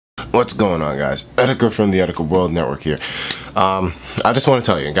What's going on, guys? Etika from the Etika World Network here. I just want to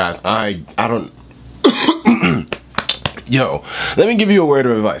tell you guys, I don't yo, let me give you a word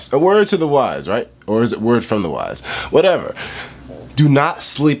of advice. A word to the wise, right? Or is it word from the wise? Whatever. Do not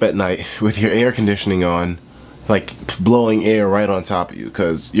sleep at night with your air conditioning on, like blowing air right on top of you,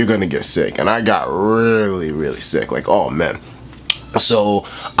 because you're gonna get sick. And I got really sick, like, oh man. So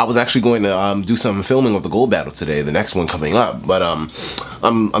I was actually going to do some filming of the gold battle today, the next one coming up, but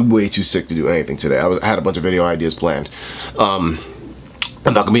I'm way too sick to do anything today. I had a bunch of video ideas planned. I'm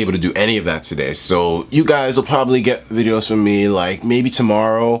not gonna be able to do any of that today, so you guys will probably get videos from me like maybe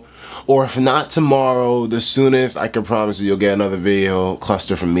tomorrow, or if not tomorrow, the soonest I can promise you'll get another video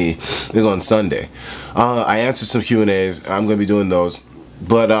cluster from me is on Sunday. I answered some Q&As. I'm gonna be doing those,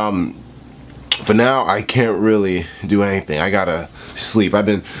 but for now, I can't really do anything. I gotta sleep. I've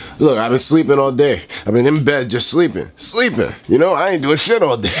been sleeping all day. I've been in bed just sleeping. You know, I ain't doing shit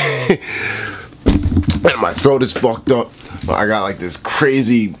all day. And my throat is fucked up. I got like this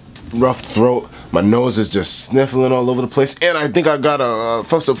crazy rough throat. My nose is just sniffling all over the place. And I think I got a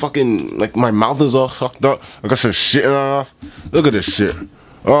fucking, like, my mouth is all fucked up. I got some shit off. Look at this shit.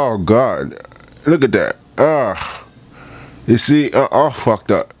 Oh God. Look at that. You see? All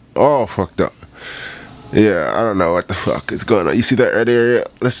fucked up. All fucked up. Yeah, I don't know what the fuck is going on. You see that red area?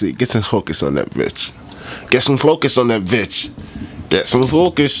 Let's see. Get some focus on that bitch. Get some focus on that bitch. Get some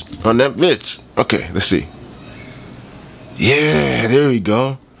focus on that bitch. Okay, let's see. Yeah, there we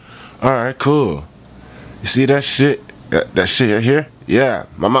go. Alright, cool. You see that shit? That shit right here? Yeah,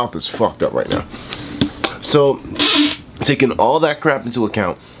 my mouth is fucked up right now. So, taking all that crap into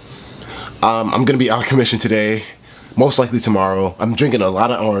account, I'm gonna be out of commission today. Most likely tomorrow. I'm drinking a lot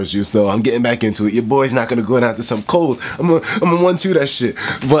of orange juice though. I'm getting back into it. Your boy's not gonna go down to some cold. I'm gonna 1-2 that shit.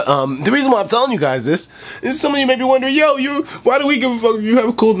 But the reason why I'm telling you guys this is some of you may be wondering, yo, why do we give a fuck if you have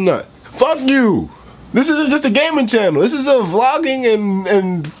a cold or not? Fuck you! This isn't just a gaming channel. This is a vlogging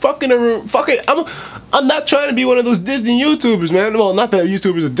and fucking. I'm not trying to be one of those Disney YouTubers, man. Well, not that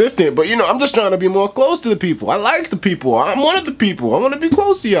YouTubers are distant, but you know, I'm just trying to be more close to the people. I like the people. I'm one of the people. I want to be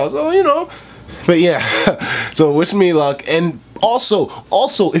close to y'all. So you know. But yeah, so wish me luck. And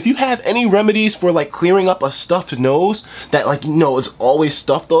also, if you have any remedies for like clearing up a stuffed nose that, like, you know, is always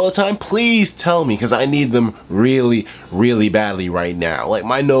stuffed all the time, please tell me, because I need them really badly right now. Like,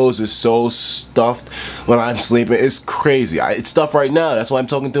 my nose is so stuffed when I'm sleeping. It's crazy. It's stuffed right now. That's why I'm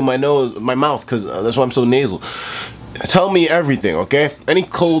talking through my mouth, because that's why I'm so nasal. Tell me everything, okay? Any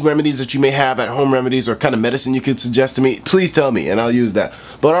cold remedies that you may have at home, remedies or kind of medicine you could suggest to me, please tell me and I'll use that.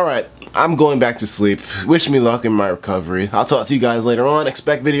 But alright, I'm going back to sleep. Wish me luck in my recovery. I'll talk to you guys later on.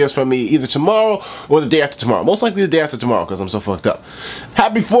 Expect videos from me either tomorrow or the day after tomorrow. Most likely the day after tomorrow because I'm so fucked up.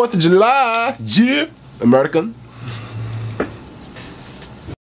 Happy 4th of July, yeah, American.